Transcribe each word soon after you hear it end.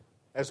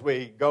As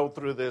we go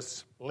through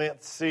this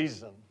Lent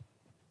season,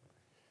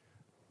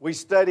 we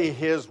study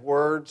His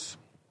words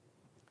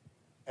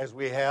as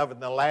we have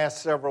in the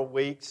last several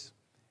weeks.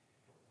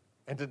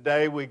 And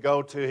today we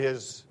go to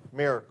His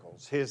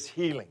miracles, His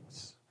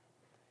healings.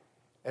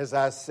 As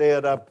I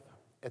said up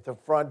at the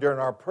front during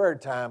our prayer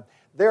time,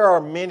 there are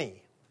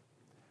many,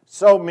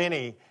 so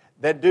many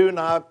that do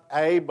not,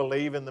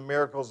 believe in the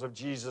miracles of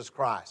Jesus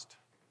Christ.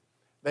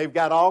 They've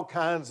got all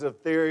kinds of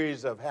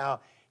theories of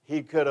how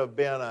He could have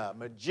been a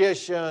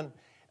magician,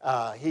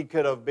 He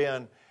could have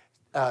been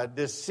a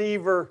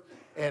deceiver,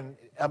 and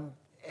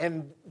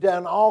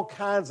done all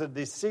kinds of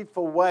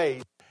deceitful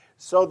ways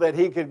so that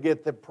He could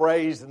get the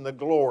praise and the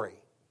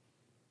glory.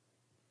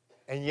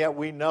 And yet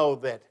we know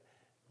that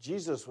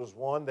Jesus was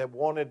one that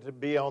wanted to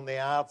be on the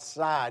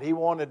outside. He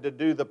wanted to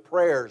do the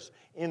prayers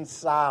in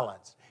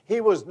silence.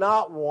 He was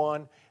not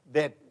one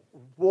that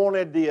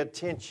wanted the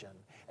attention.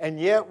 And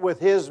yet with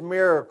His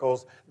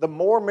miracles, the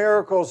more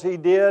miracles He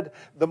did,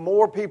 the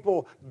more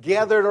people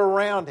gathered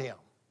around Him.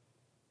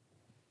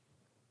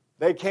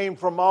 They came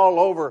from all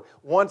over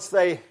once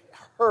they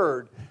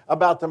heard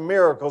about the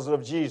miracles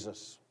of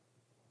Jesus.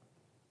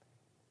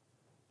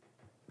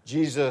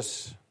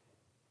 Jesus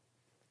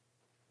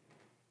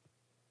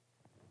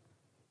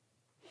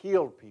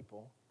healed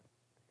people,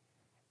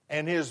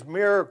 and His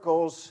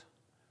miracles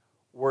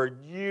were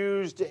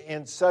used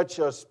in such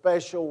a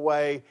special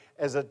way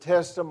as a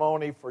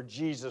testimony for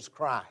Jesus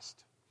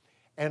Christ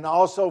and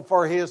also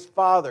for His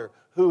Father,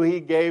 who He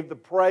gave the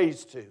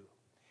praise to.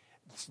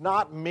 It's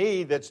not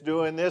me that's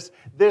doing this.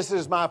 This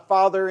is my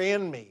Father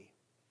in me.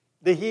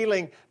 The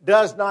healing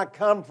does not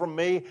come from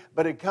me,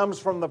 but it comes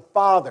from the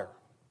Father.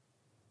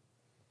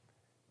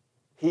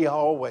 He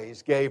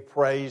always gave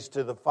praise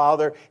to the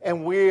Father,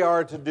 and we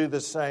are to do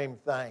the same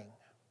thing.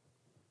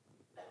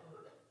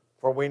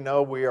 For we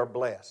know we are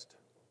blessed.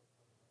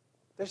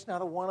 There's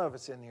not a one of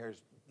us in here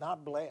who's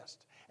not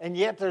blessed. And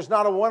yet there's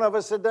not a one of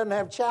us that doesn't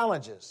have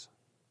challenges.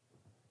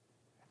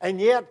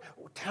 And yet,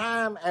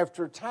 time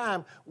after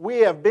time, we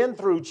have been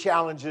through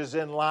challenges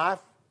in life.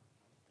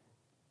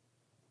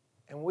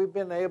 And we've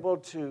been able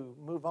to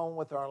move on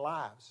with our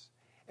lives.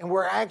 And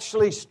we're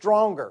actually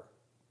stronger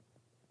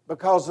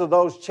because of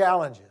those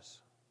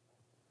challenges.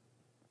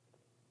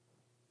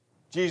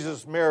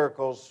 Jesus'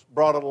 miracles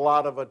brought a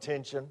lot of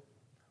attention.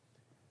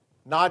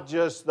 Not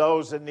just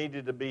those that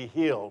needed to be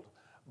healed,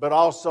 but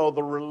also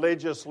the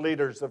religious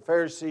leaders, the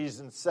Pharisees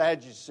and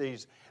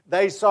Sadducees.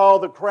 They saw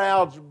the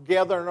crowds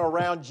gathering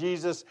around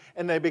Jesus,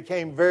 and they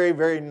became very,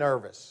 very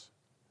nervous,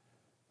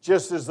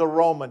 just as the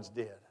Romans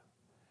did.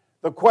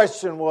 The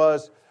question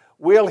was,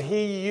 will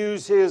He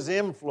use His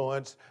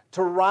influence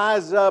to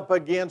rise up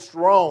against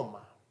Rome?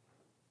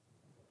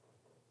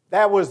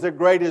 That was the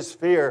greatest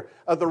fear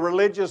of the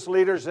religious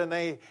leaders, and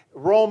the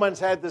Romans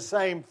had the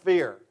same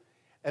fear.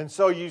 And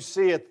so you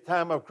see at the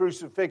time of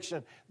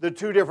crucifixion, the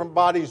two different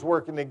bodies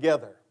working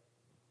together.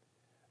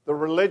 The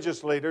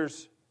religious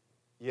leaders,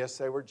 yes,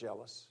 they were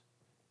jealous.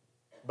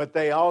 But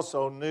they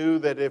also knew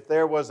that if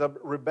there was a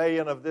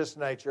rebellion of this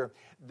nature,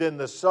 then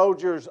the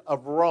soldiers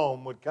of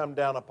Rome would come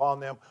down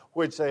upon them,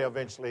 which they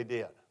eventually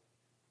did.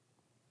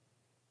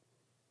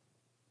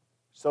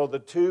 So the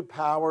two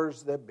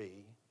powers that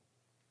be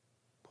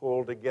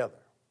pulled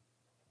together.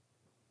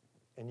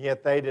 And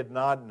yet they did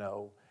not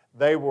know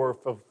they were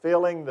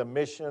fulfilling the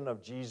mission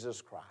of Jesus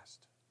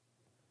Christ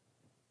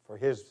for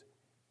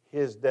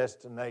His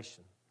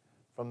destination.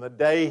 From the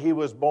day He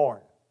was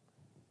born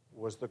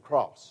was the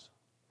cross.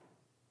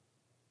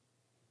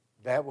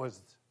 That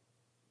was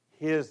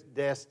His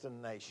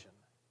destination.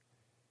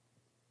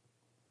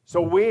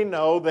 So we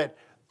know that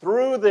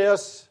through the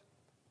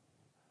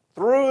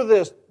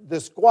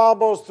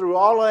squabbles, through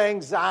all the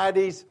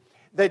anxieties,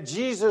 that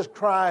Jesus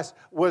Christ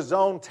was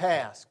on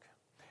task.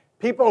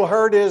 People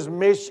heard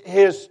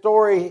His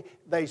story,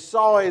 they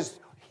saw His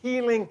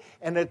healing,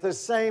 and at the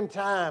same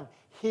time,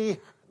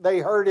 they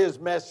heard His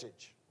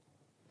message.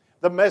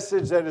 The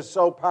message that is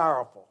so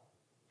powerful.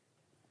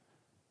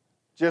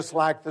 Just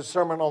like the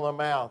Sermon on the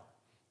Mount,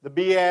 the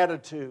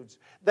Beatitudes.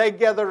 They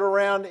gathered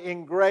around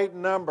in great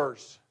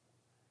numbers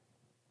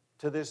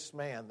to this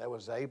man that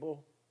was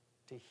able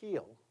to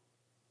heal.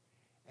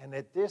 And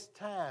at this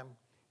time,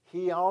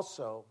 He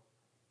also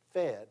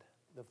fed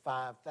the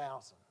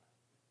 5,000.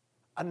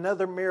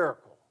 Another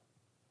miracle.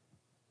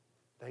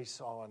 They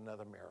saw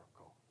another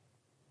miracle.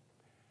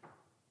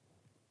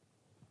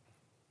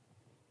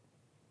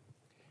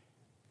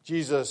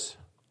 Jesus'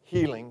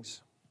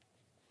 healings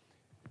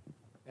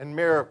and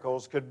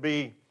miracles could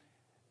be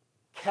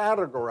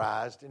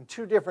categorized in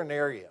two different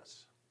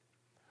areas.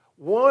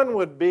 One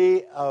would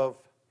be of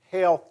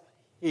health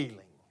healing,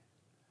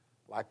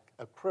 like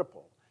a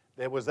cripple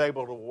that was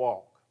able to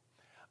walk.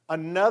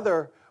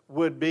 Another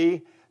would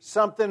be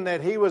something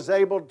that He was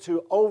able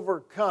to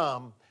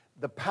overcome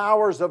the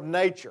powers of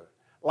nature,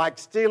 like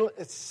the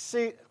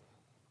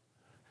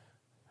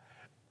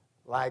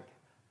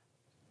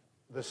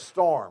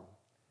storm,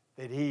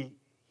 that he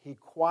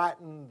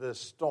quietened the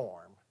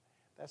storm.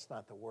 That's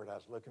not the word I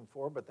was looking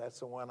for, but that's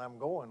the one I'm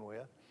going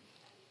with.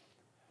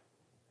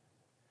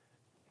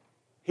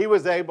 He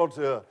was able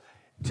to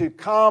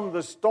calm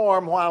the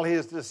storm while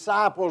his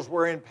disciples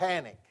were in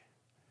panic.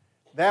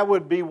 That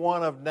would be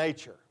one of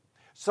nature.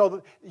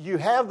 So you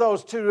have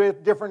those two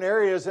different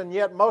areas, and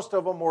yet most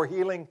of them were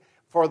healing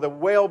for the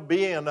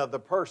well-being of the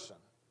person.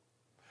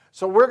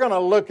 So we're going to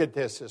look at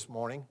this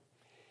morning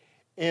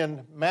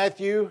in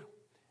Matthew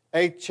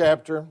 8th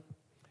chapter,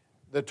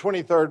 the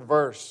 23rd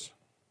verse.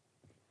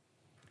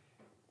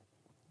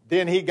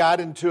 Then he got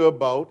into a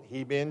boat,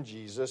 he being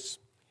Jesus.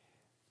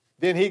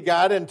 Then he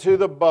got into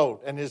the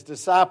boat, and his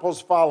disciples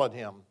followed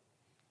him.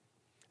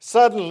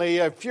 Suddenly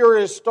a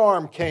furious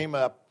storm came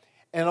up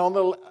on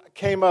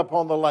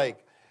the lake,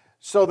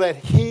 so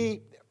that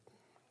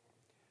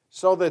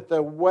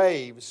the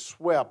waves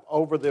swept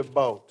over the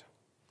boat.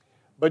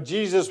 But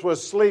Jesus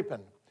was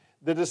sleeping.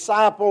 The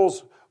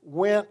disciples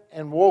went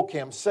and woke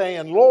him,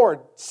 saying,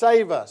 "Lord,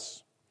 save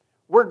us.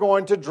 We're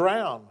going to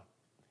drown."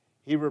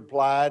 He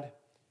replied,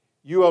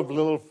 "You of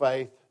little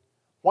faith,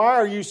 why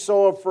are you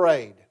so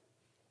afraid?"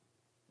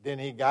 Then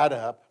he got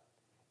up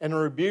and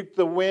rebuked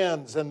the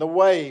winds and the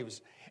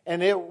waves,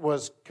 and it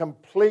was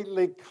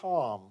completely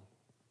calm.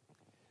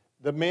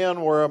 The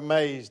men were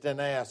amazed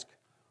and asked,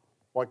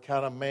 "What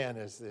kind of man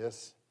is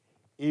this?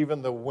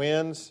 Even the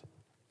winds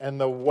and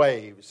the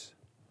waves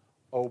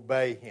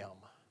obey him."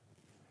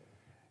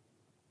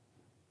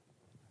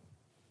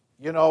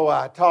 You know,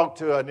 I talked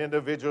to an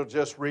individual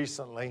just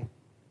recently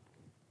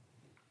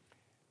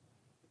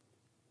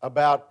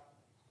about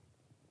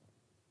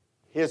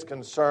his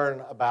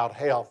concern about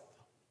health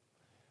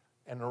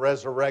and the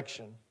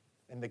resurrection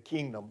and the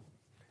kingdom.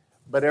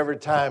 But every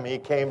time he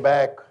came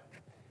back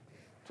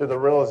to the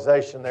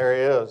realization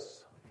there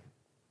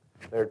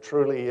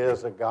truly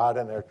is a God,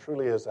 and there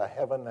truly is a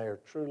heaven, there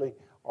truly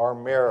are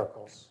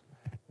miracles,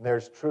 and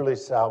there's truly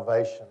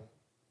salvation.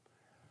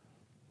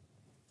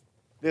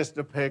 This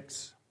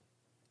depicts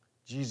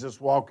Jesus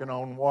walking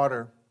on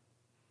water.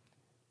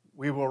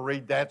 We will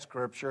read that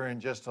scripture in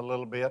just a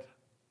little bit.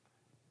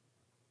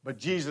 But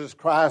Jesus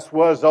Christ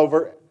was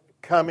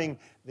overcoming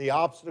the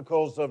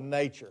obstacles of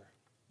nature.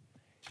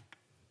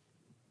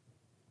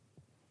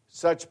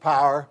 Such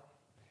power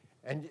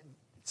and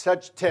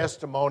such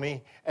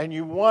testimony, and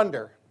you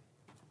wonder,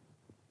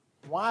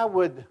 why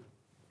would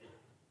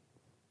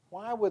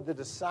the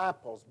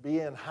disciples be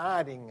in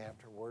hiding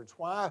afterwards?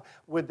 Why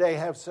would they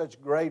have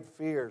such great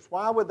fears?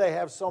 Why would they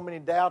have so many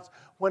doubts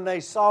when they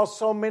saw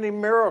so many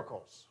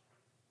miracles?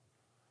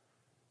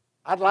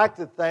 I'd like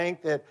to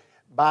think that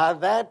by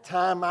that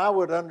time I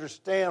would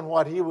understand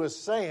what he was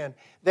saying,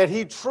 that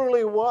he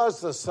truly was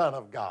the Son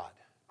of God.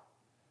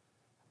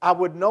 I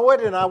would know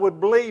it and I would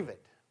believe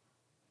it.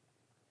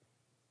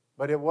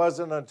 But it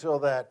wasn't until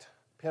that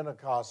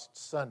Pentecost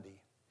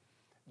Sunday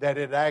that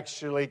it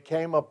actually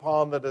came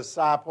upon the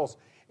disciples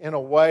in a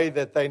way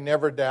that they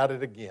never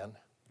doubted again.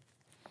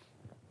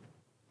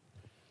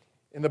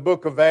 In the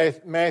book of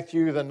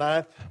Matthew, the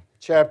 9th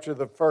chapter,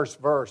 the 1st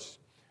verse,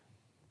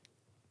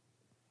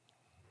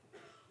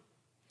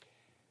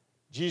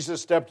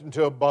 Jesus stepped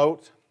into a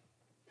boat.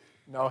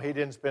 No, he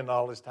didn't spend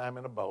all his time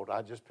in a boat.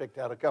 I just picked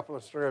out a couple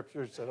of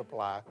scriptures that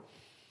apply.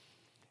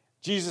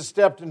 Jesus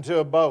stepped into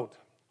a boat,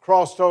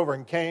 crossed over,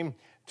 and came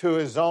to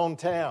his own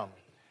town.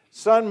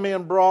 Some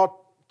men brought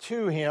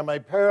to him a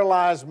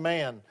paralyzed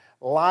man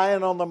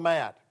lying on the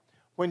mat.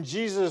 When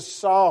Jesus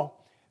saw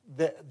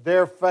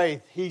their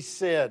faith, he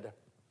said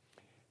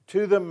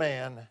to the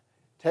man,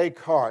 "Take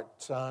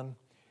heart, son,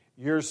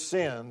 your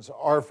sins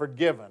are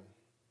forgiven."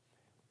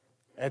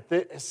 At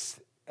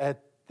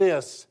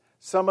this,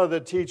 some of the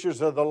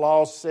teachers of the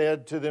law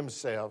said to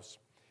themselves,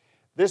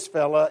 "This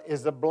fella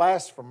is a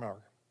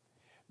blasphemer."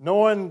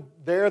 Knowing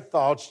their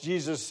thoughts,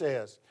 Jesus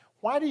says,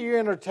 "Why do you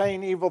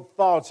entertain evil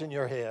thoughts in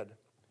your head?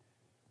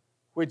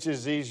 Which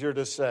is easier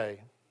to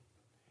say,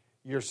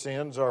 'Your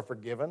sins are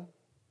forgiven,'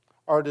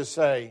 or to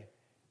say,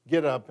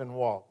 'Get up and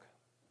walk'?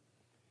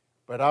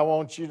 But I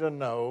want you to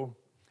know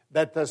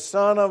that the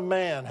Son of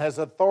Man has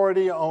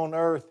authority on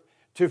earth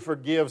to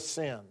forgive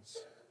sins."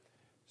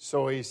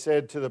 So he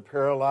said to the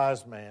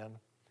paralyzed man,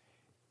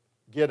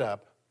 "Get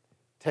up,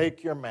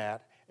 take your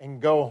mat,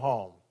 and go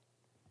home."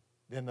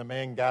 Then the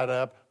man got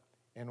up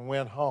and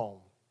went home.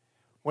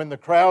 When the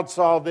crowd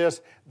saw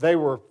this, they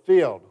were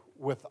filled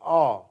with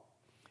awe,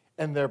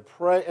 and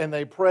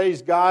they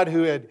praised God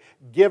who had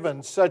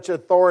given such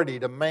authority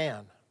to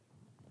man.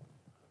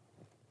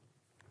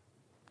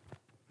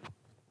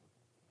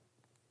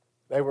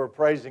 They were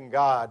praising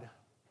God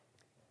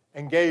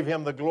and gave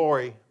him the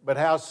glory, but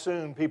how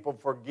soon people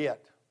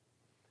forget.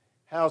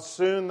 How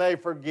soon they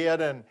forget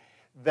and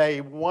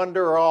they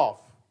wander off.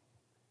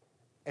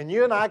 And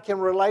you and I can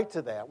relate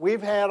to that.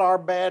 We've had our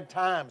bad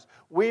times.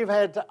 We've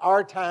had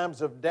our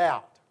times of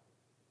doubt.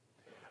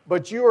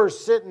 But you are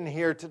sitting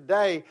here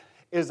today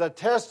is a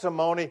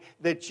testimony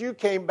that you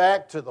came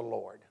back to the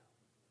Lord.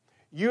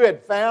 You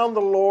had found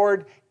the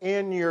Lord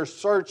in your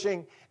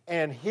searching,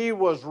 and He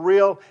was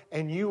real,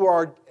 and you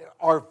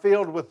are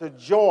filled with the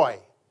joy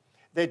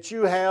that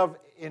you have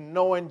in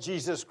knowing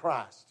Jesus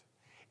Christ.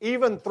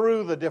 Even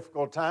through the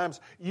difficult times,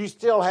 you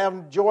still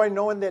have joy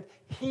knowing that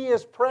He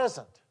is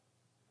present.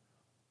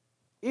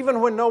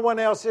 Even when no one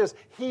else is,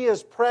 He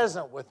is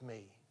present with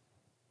me.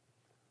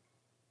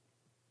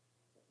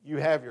 You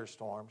have your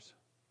storms,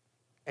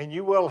 and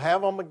you will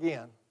have them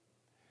again.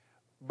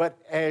 But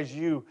as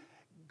you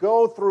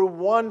go through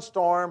one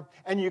storm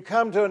and you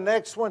come to the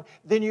next one,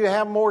 then you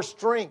have more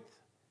strength.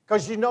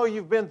 Because you know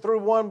you've been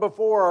through one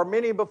before or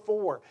many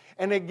before.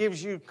 And it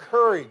gives you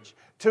courage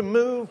to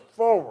move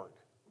forward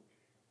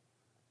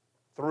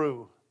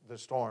through the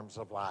storms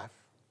of life.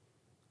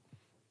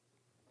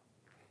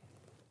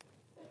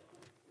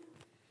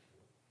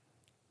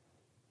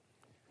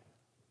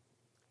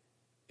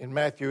 In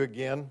Matthew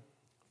again,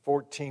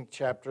 14th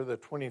chapter, the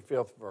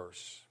 25th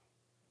verse.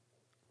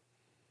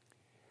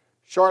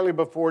 Shortly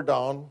before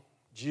dawn,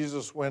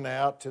 Jesus went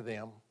out to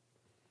them,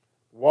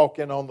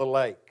 walking on the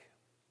lake.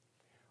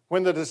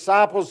 When the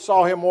disciples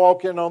saw him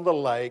walking on the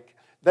lake,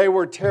 they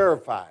were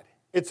terrified.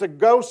 "It's a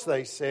ghost,"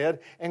 they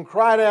said, and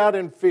cried out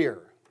in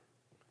fear.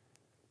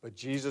 But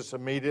Jesus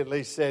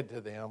immediately said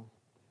to them,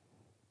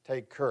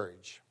 "Take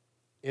courage.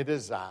 It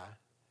is I.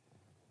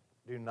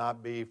 Do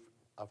not be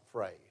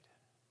afraid."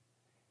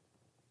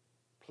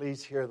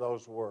 Please hear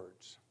those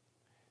words,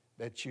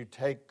 that you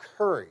take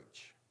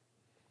courage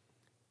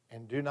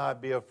and do not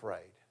be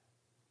afraid,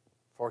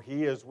 for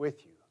He is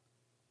with you.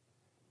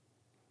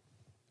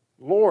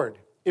 "Lord,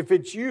 if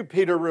it's you,"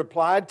 Peter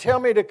replied, "tell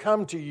me to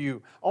come to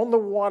you on the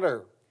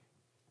water."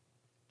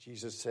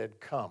 Jesus said,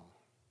 "Come."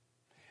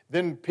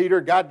 Then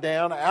Peter got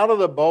down out of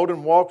the boat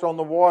and walked on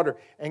the water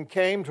and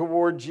came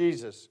toward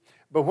Jesus.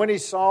 But when he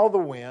saw the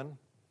wind,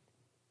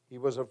 he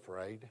was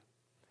afraid.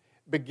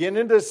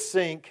 Beginning to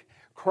sink,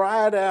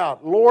 cried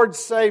out, "Lord,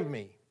 save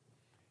me."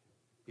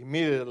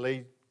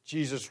 Immediately,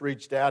 Jesus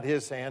reached out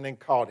His hand and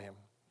caught him.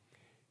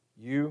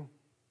 "You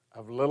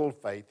of little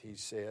faith," He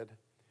said,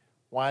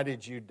 "why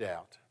did you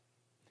doubt?"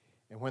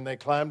 And when they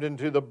climbed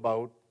into the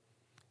boat,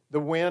 the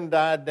wind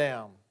died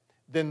down.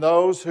 Then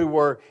those who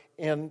were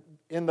in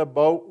the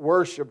boat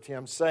worshipped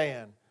Him,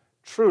 saying,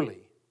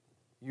 "Truly,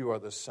 you are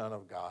the Son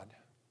of God."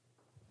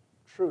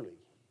 Truly,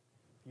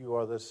 you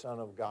are the Son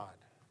of God.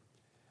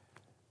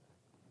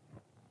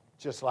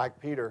 Just like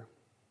Peter,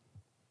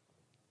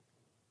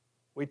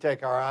 we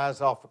take our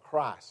eyes off of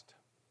Christ.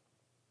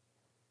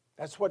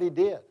 That's what he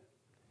did.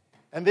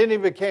 And then he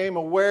became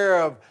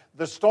aware of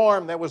the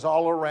storm that was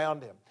all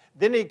around him.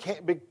 Then he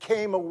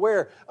became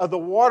aware of the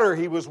water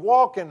he was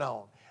walking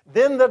on.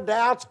 Then the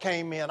doubts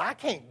came in. I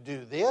can't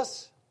do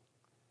this.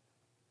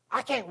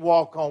 I can't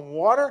walk on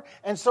water.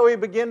 And so he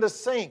began to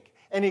sink.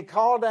 And he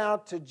called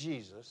out to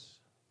Jesus.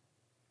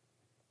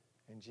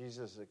 And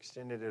Jesus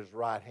extended His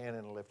right hand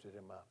and lifted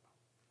him up.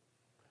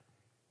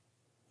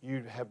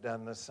 You have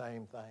done the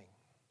same thing.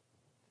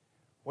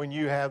 When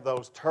you have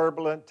those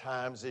turbulent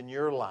times in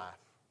your life,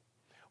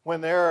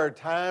 when there are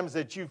times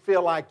that you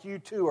feel like you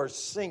too are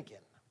sinking,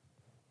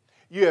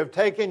 you have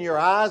taken your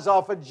eyes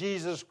off of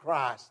Jesus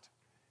Christ,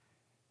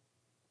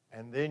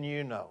 and then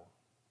you know,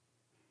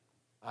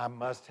 I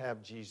must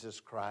have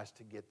Jesus Christ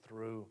to get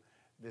through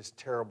this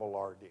terrible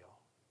ordeal.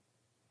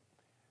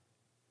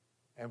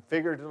 And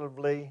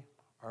figuratively,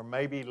 or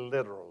maybe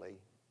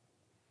literally,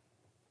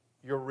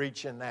 you're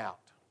reaching out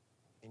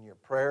in your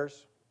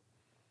prayers,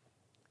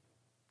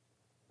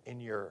 in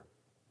your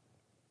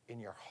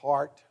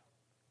heart.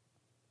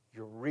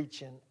 You're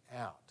reaching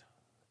out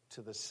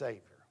to the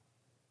Savior.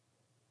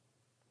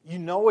 You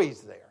know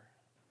He's there,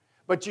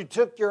 but you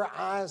took your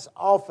eyes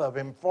off of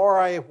Him for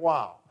a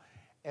while.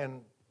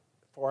 And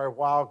for a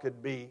while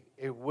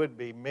it would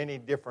be many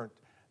different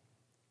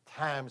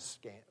time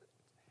scans.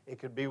 It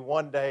could be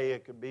one day,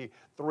 it could be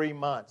 3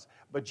 months.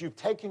 But you've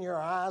taken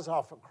your eyes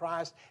off of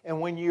Christ,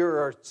 and when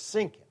you're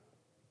sinking,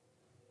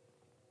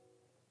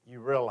 you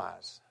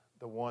realize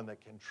the one that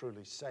can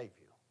truly save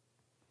you,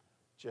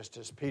 just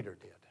as Peter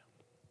did.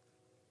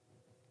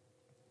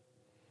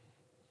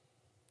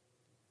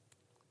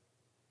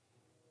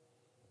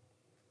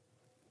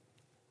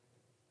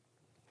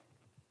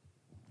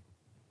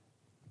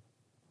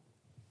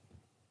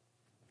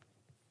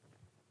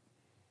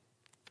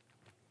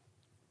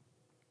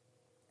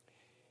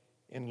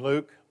 In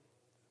Luke,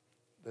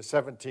 the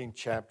 17th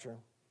chapter,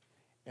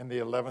 and the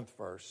 11th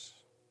verse.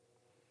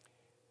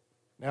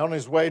 Now on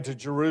His way to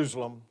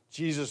Jerusalem,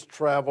 Jesus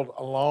traveled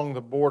along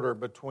the border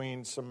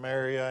between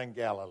Samaria and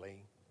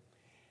Galilee.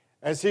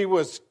 As He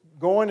was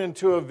going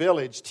into a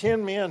village,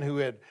 10 men who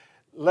had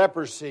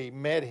leprosy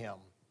met Him.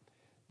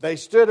 They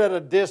stood at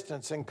a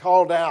distance and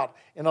called out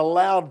in a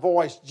loud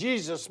voice,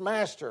 "Jesus,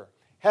 Master,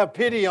 have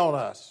pity on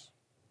us."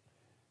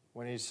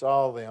 When He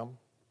saw them,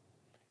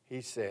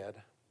 He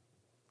said,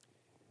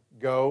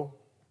 "Go,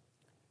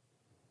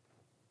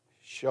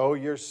 show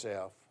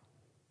yourself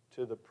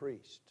to the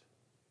priest."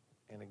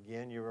 And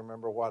again, you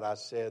remember what I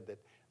said, that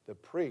the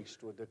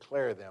priest would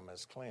declare them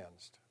as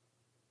cleansed.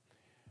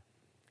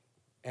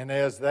 And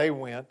as they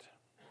went,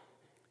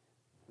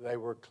 they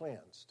were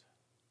cleansed.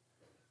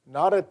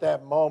 Not at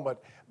that moment,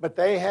 but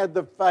they had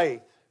the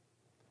faith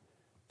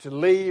to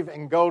leave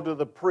and go to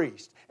the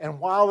priest. And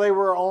while they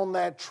were on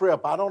that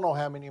trip, I don't know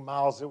how many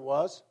miles it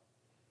was.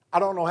 I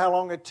don't know how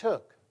long it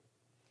took.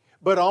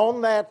 But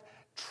on that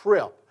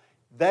trip.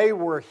 They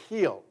were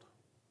healed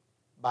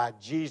by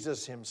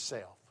Jesus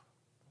himself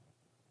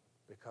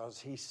because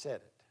he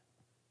said it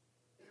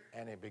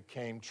and it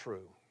became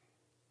true.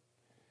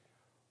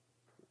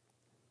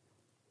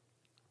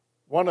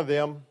 One of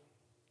them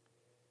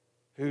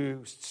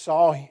who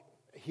saw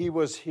he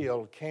was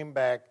healed came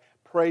back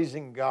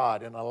praising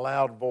God in a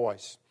loud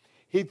voice.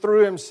 He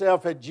threw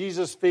himself at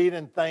Jesus' feet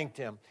and thanked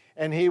him,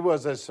 and he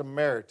was a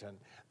Samaritan.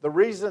 The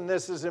reason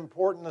this is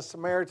important, the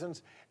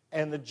Samaritans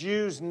and the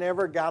Jews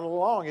never got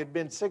along. It had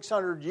been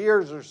 600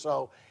 years or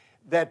so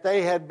that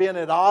they had been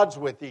at odds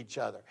with each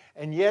other.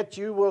 And yet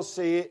you will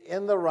see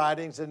in the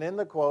writings and in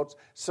the quotes,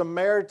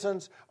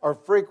 Samaritans are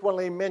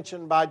frequently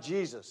mentioned by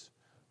Jesus.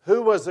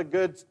 Who was a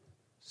good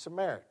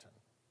Samaritan?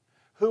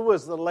 Who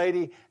was the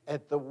lady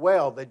at the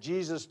well that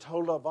Jesus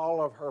told of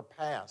all of her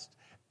past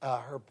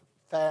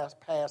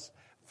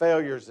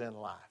failures in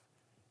life?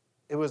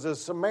 It was a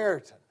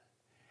Samaritan.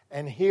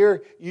 And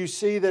here you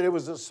see that it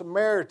was a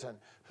Samaritan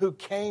who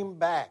came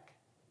back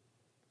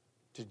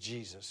to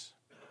Jesus.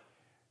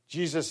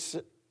 Jesus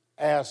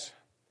asked,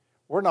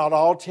 "Were not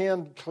all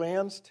 10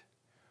 cleansed?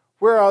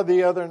 Where are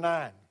the other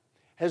 9?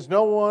 Has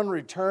no one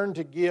returned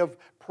to give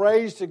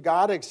praise to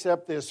God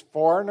except this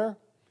foreigner?"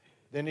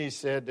 Then he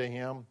said to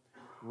him,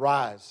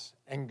 "Rise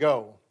and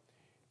go.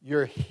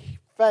 Your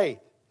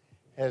faith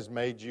has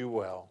made you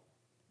well."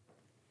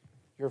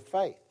 Your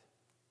faith.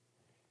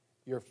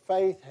 Your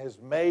faith has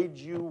made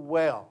you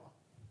well.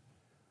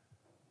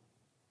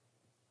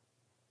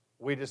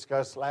 We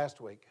discussed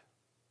last week.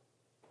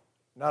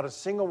 Not a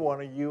single one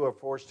of you are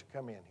forced to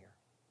come in here.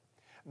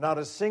 Not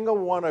a single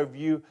one of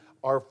you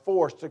are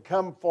forced to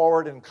come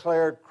forward and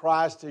declare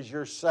Christ as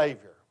your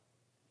Savior.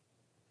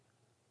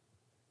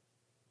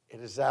 It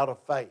is out of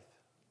faith.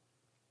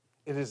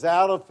 It is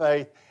out of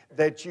faith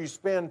that you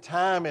spend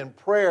time in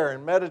prayer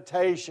and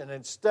meditation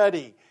and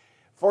study,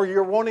 for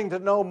you're wanting to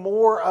know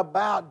more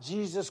about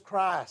Jesus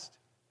Christ.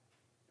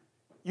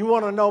 You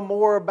want to know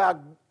more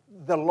about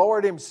the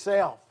Lord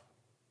himself.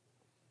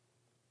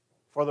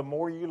 For the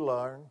more you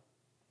learn,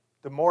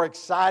 the more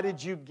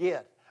excited you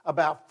get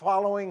about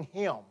following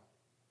him.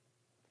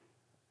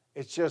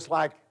 It's just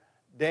like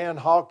Dan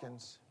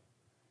Hawkins.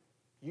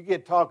 You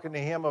get talking to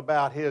him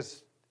about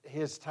his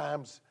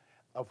times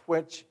of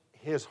which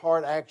his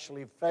heart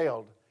actually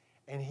failed,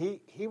 and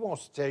he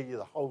wants to tell you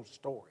the whole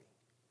story.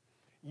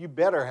 You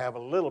better have a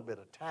little bit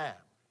of time.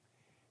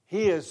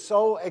 He is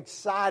so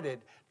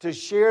excited to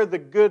share the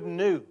good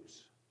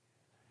news.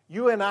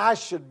 You and I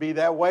should be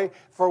that way,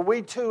 for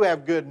we too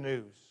have good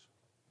news.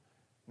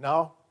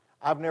 No,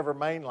 I've never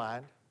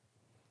mainlined,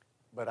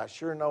 but I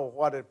sure know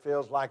what it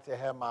feels like to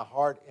have my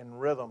heart in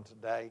rhythm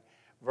today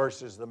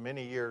versus the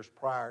many years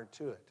prior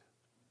to it.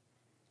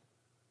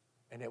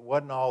 And it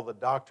wasn't all the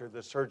doctor,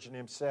 the surgeon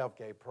himself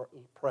gave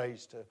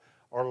praise to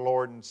our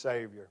Lord and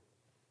Savior.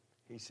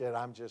 He said,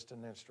 "I'm just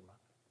an instrument."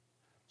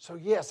 So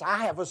yes, I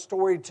have a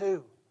story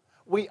too.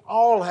 We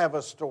all have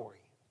a story.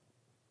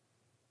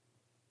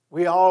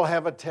 We all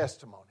have a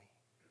testimony.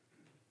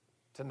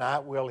 Tonight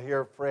we'll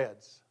hear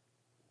Fred's.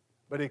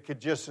 But it could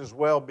just as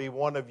well be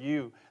one of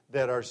you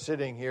that are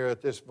sitting here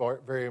at this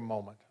very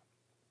moment.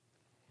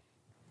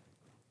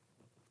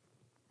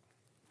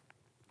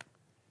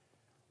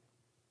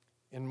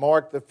 In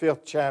Mark, the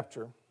 5th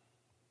chapter,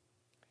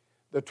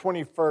 the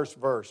 21st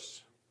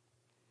verse.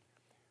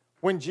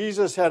 When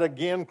Jesus had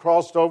again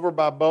crossed over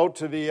by boat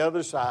to the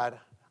other side,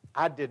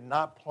 I did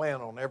not plan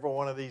on every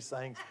one of these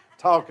things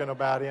talking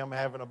about him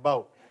having a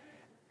boat.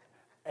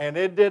 And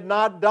it did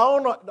not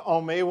dawn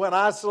on me when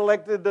I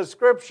selected the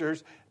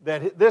scriptures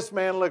that this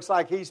man looks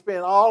like he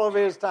spent all of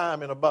his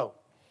time in a boat.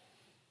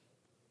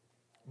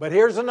 But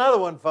here's another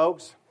one,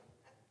 folks.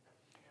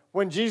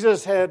 When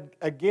Jesus had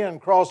again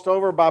crossed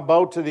over by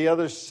boat to the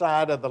other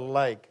side of the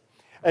lake,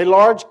 a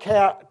large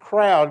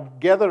crowd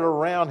gathered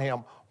around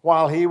him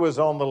while he was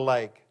on the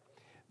lake.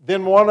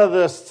 Then one of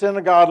the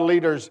synagogue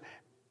leaders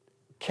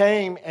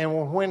came,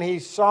 and when he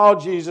saw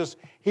Jesus,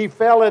 he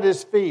fell at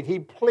his feet. He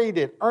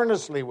pleaded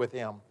earnestly with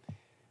him,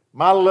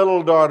 "My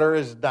little daughter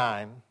is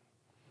dying.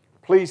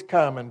 Please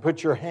come and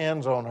put your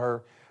hands on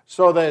her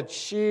so that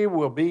she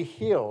will be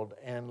healed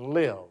and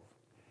live."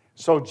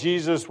 So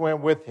Jesus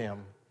went with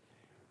him.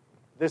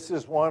 This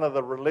is one of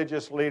the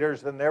religious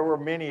leaders, and there were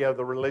many of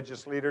the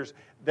religious leaders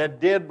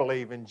that did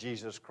believe in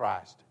Jesus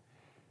Christ.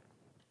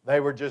 They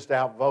were just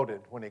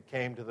outvoted when it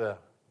came to the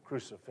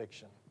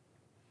crucifixion.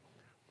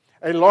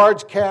 A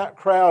large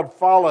crowd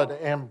followed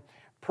and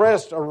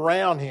pressed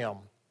around him.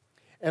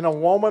 And a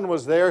woman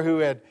was there who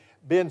had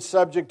been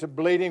subject to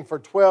bleeding for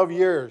 12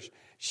 years.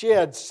 She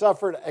had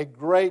suffered a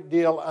great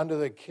deal under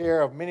the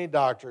care of many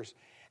doctors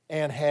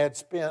and had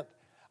spent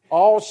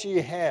all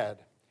she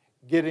had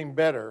getting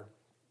better.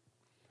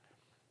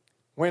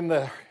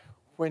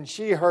 When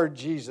she heard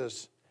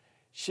Jesus,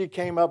 she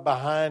came up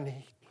behind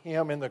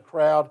him in the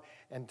crowd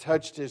and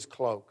touched his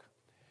cloak,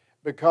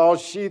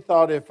 because she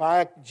thought, if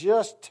I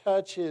just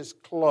touch his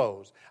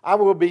clothes, I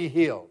will be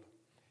healed.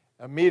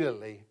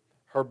 Immediately,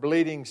 her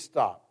bleeding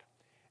stopped,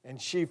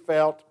 and she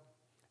felt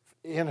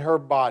in her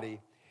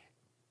body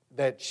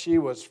that she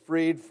was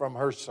freed from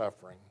her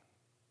suffering.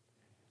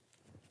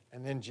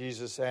 And then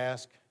Jesus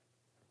asked,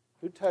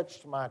 who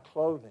touched my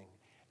clothing?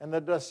 And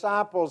the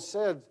disciples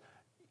said,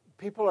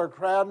 people are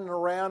crowding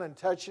around and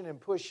touching and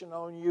pushing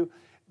on you.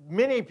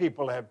 Many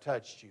people have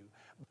touched you.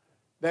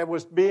 That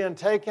was being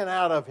taken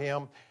out of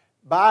him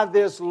by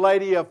this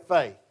lady of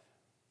faith.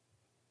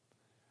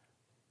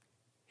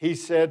 He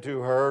said to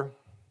her,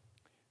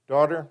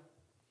 daughter,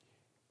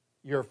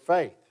 your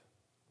faith,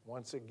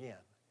 once again,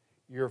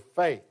 your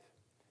faith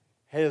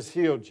has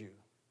healed you.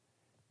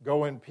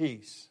 Go in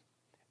peace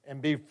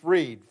and be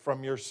freed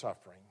from your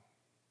suffering.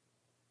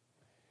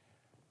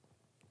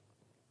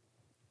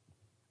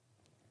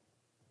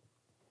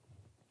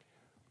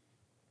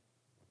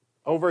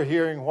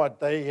 Overhearing what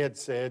they had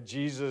said,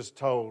 Jesus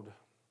told,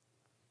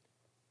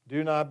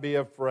 do not be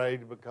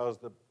afraid, because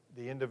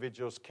the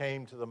individuals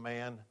came to the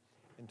man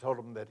and told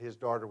him that his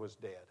daughter was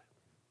dead.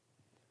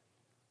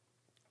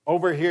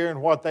 Overhearing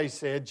what they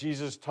said,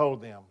 Jesus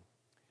told them,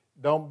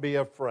 don't be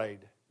afraid,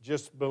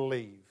 just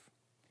believe.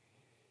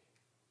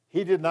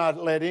 He did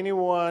not let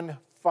anyone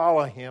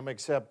follow him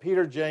except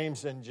Peter,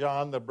 James, and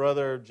John, the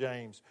brother of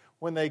James.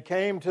 When they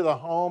came to the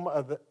home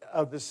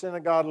of the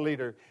synagogue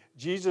leader,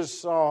 Jesus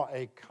saw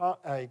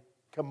a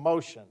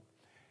commotion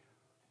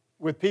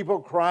with people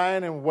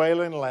crying and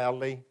wailing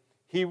loudly.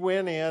 He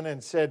went in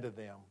and said to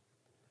them,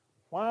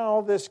 why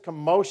all this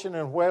commotion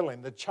and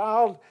wailing? The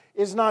child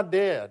is not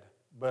dead,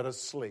 but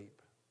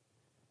asleep.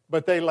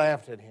 But they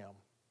laughed at him.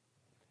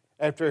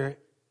 After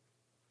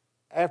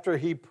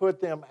he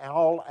put them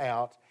all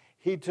out,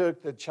 he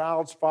took the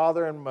child's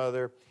father and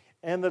mother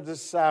and the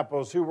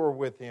disciples who were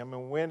with him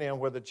and went in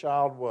where the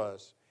child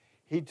was.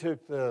 He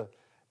took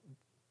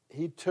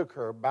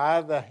her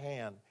by the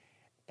hand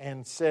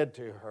and said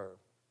to her,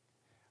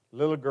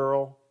 little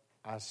girl,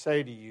 I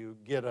say to you,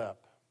 get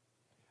up.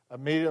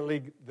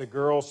 Immediately the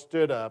girl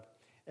stood up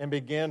and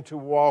began to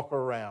walk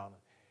around.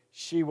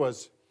 She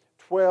was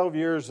 12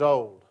 years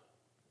old.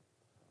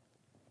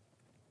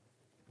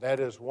 That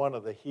is one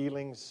of the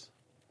healings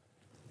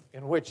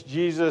in which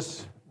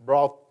Jesus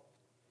brought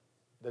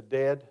the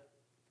dead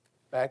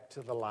back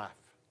to the life.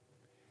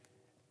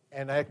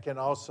 And that can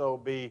also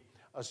be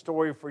a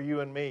story for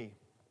you and me.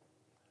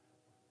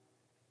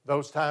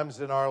 Those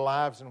times in our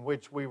lives in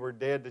which we were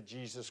dead to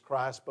Jesus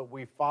Christ, but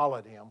we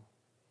followed him.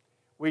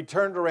 We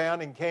turned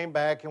around and came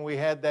back, and we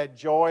had that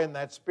joy and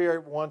that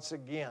spirit once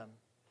again.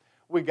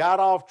 We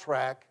got off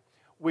track.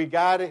 We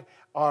got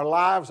our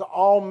lives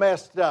all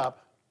messed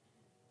up,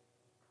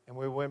 and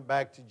we went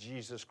back to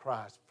Jesus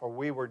Christ. For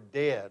we were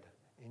dead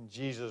in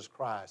Jesus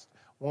Christ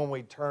when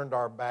we turned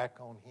our back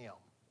on him.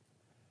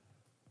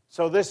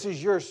 So this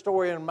is your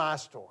story and my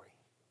story.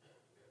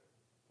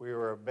 We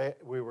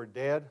were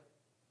dead,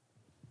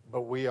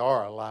 but we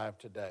are alive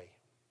today.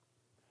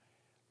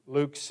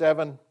 Luke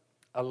 7:11.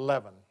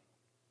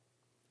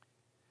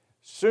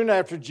 Soon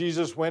after,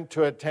 Jesus went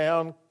to a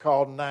town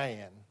called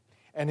Nain,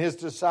 and his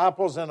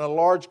disciples and a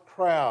large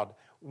crowd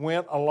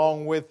went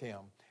along with him.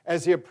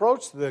 As he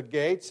approached the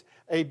gates,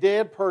 a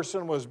dead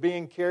person was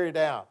being carried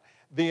out,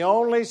 the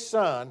only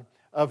son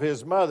of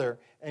his mother,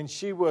 and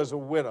she was a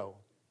widow.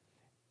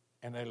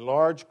 And a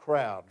large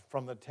crowd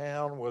from the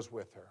town was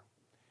with her.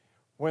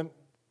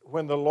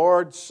 When the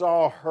Lord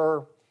saw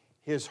her,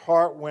 his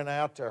heart went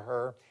out to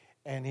her,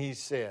 and he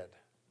said,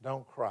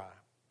 don't cry.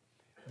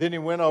 Then he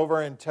went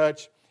over and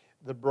touched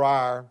the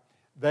briar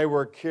they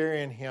were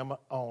carrying him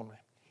on,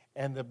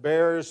 and the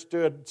bearers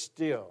stood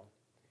still.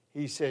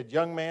 He said,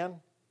 young man,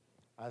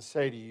 I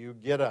say to you,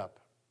 get up.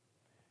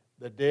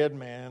 The dead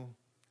man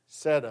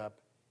sat up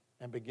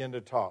and began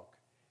to talk,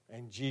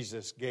 and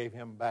Jesus gave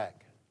him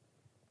back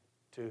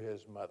to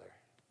his mother.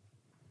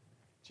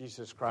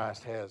 Jesus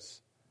Christ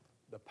has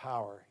the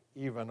power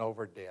even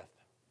over death.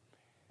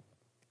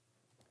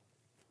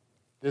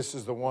 This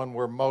is the one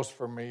we're most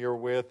familiar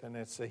with, and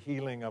it's the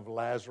healing of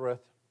Lazarus.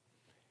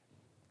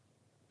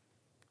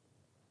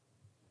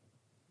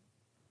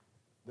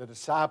 The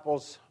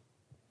disciples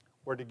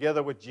were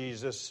together with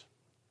Jesus,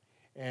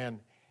 and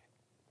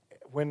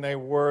when they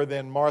were,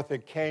 then Martha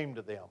came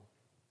to them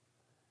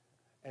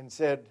and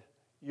said,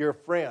 your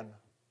friend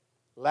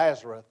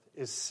Lazarus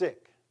is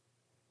sick.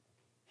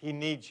 He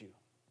needs you.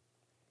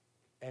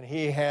 And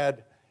he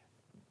had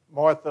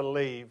Martha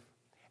leave.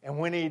 And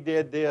when he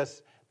did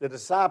this, the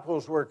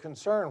disciples were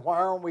concerned. Why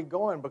aren't we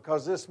going?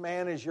 Because this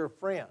man is your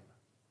friend.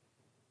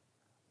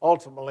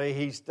 Ultimately,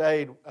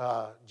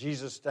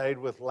 Jesus stayed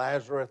with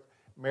Lazarus,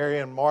 Mary,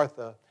 and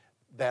Martha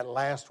that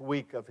last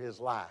week of his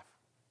life,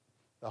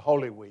 the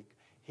Holy Week.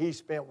 He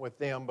spent with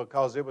them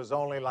because it was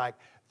only like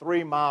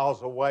 3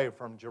 miles away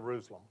from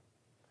Jerusalem.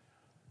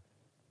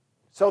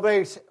 So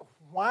they said,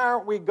 why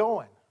aren't we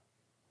going?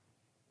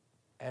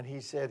 And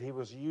he said he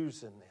was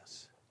using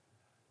this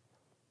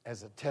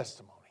as a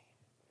testimony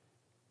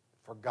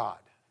for God,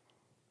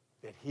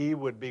 that he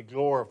would be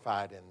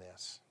glorified in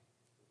this.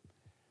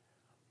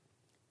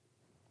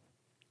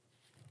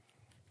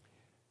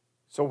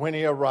 So when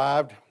he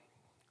arrived,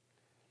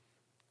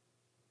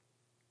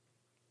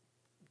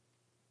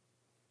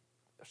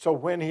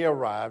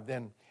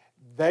 then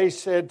They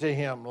said to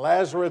him,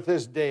 Lazarus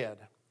is dead,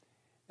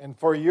 and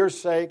for your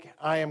sake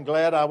I am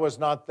glad I was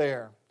not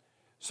there,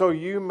 so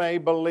you may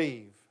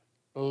believe.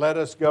 Let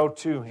us go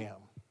to him.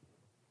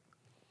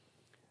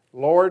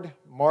 Lord,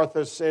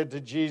 Martha said to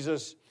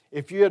Jesus,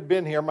 if you had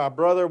been here, my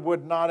brother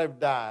would not have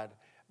died.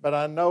 But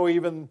I know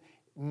even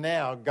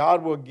now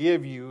God will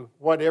give you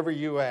whatever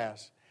you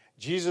ask.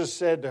 Jesus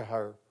said to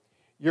her,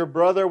 your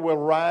brother will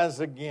rise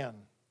again.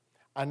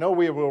 I know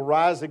we will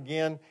rise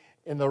again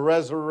in the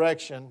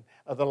resurrection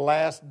of the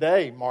last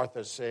day,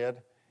 Martha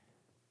said.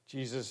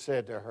 Jesus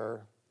said to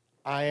her,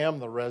 I am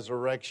the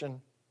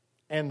resurrection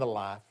and the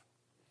life.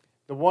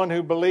 The one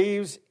who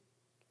believes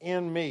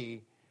in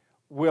me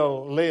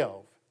will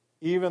live,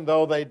 even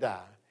though they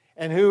die.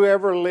 And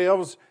whoever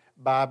lives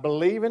by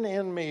believing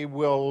in me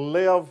will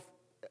live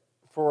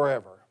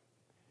forever.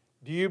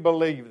 Do you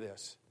believe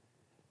this?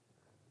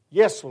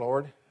 Yes,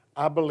 Lord,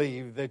 I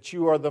believe that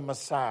you are the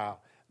Messiah,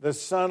 the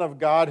Son of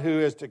God who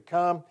is to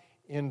come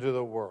into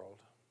the world.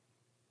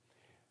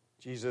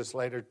 Jesus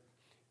later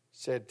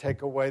said,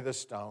 take away the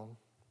stone.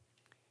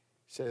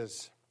 He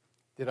says,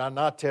 did I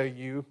not tell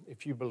you,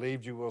 if you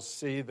believed, you will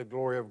see the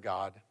glory of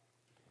God?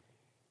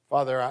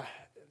 Father,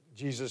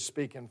 Jesus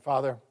speaking,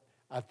 Father,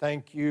 I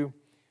thank you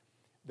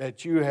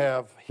that you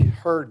have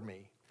heard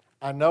me.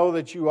 I know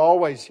that you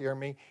always hear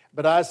me,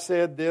 but I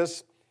said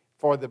this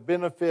for the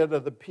benefit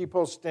of the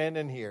people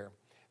standing here,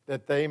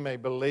 that they may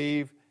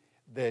believe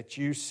that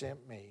you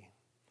sent me.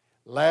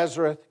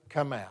 Lazarus,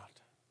 come out.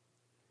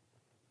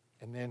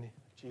 And then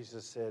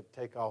Jesus said,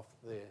 take off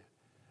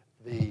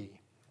the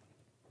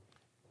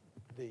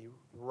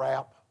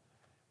wrap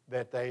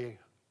that they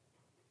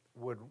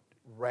would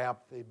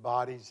wrap the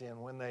bodies in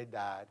when they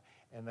died.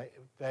 And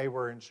they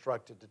were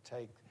instructed to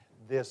take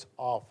this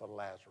off of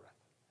Lazarus.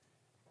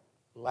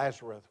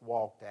 Lazarus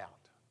walked out.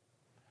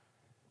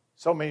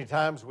 So many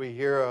times we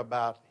hear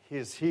about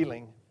his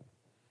healing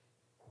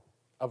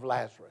of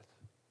Lazarus.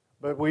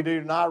 But we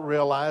do not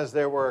realize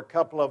there were a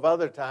couple of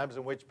other times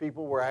in which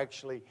people were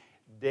actually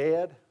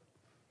dead,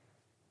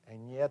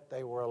 and yet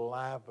they were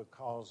alive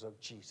because of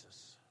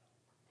Jesus.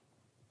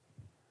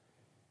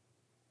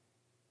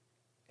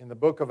 In the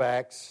book of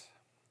Acts,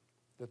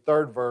 the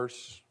third chapter,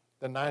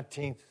 the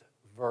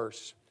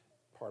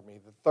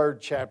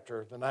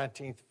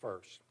 19th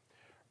verse.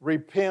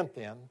 Repent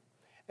then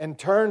and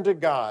turn to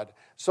God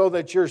so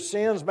that your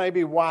sins may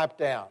be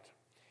wiped out,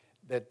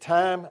 that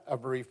time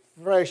of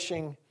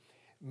refreshing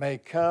may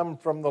come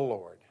from the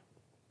Lord.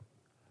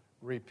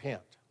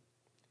 Repent.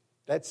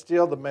 That's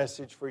still the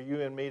message for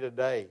you and me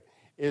today,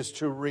 is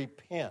to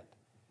repent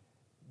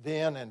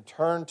then and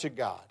turn to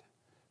God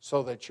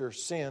so that your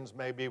sins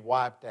may be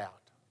wiped out.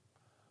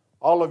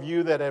 All of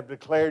you that have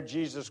declared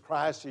Jesus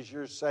Christ as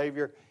your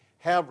Savior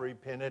have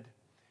repented,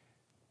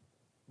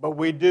 but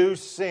we do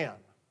sin.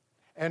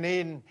 And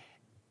in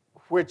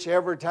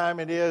whichever time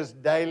it is,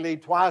 daily,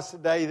 twice a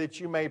day that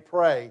you may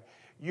pray,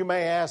 you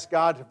may ask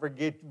God to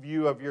forgive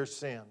you of your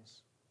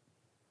sins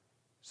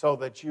so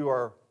that you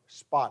are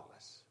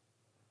spotless.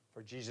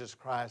 For Jesus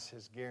Christ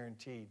has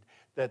guaranteed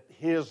that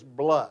His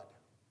blood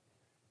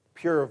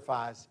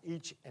purifies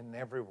each and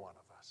every one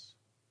of us.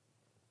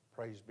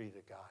 Praise be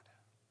to God.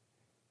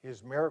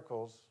 His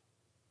miracles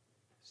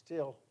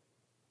still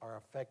are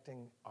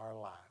affecting our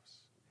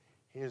lives.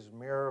 His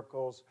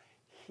miracles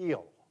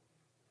heal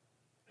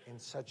in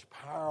such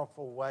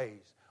powerful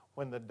ways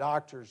when the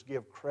doctors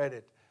give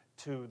credit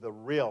to the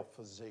real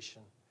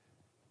physician.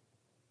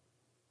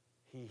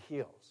 He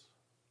heals.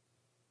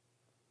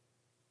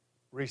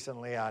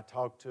 Recently, I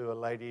talked to a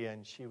lady,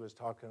 and she was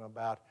talking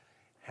about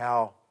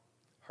how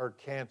her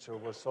cancer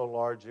was so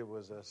large it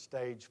was a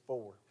stage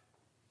 4.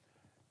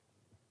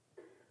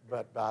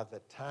 But by the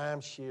time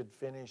she had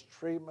finished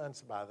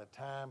treatments, by the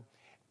time,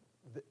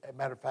 as a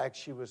matter of fact,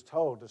 she was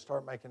told to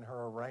start making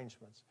her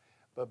arrangements.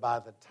 But by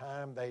the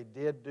time they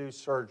did do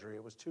surgery,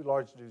 it was too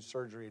large to do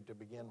surgery to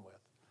begin with.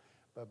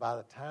 But by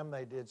the time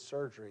they did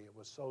surgery, it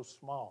was so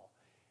small.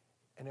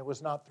 And it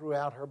was not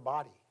throughout her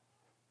body.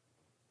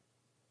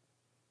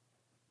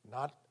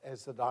 Not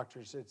as the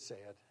doctors had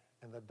said,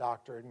 and the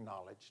doctor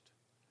acknowledged.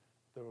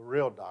 The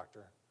real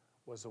doctor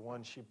was the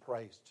one she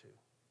praised to.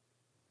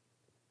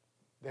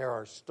 There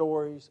are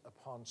stories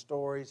upon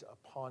stories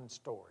upon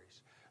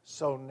stories.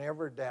 So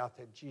never doubt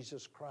that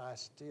Jesus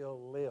Christ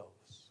still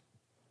lives.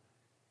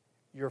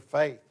 Your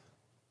faith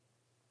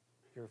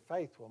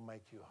will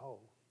make you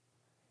whole.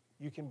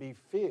 You can be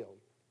filled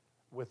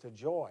with the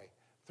joy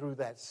through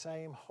that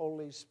same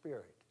Holy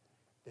Spirit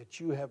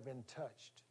that you have been touched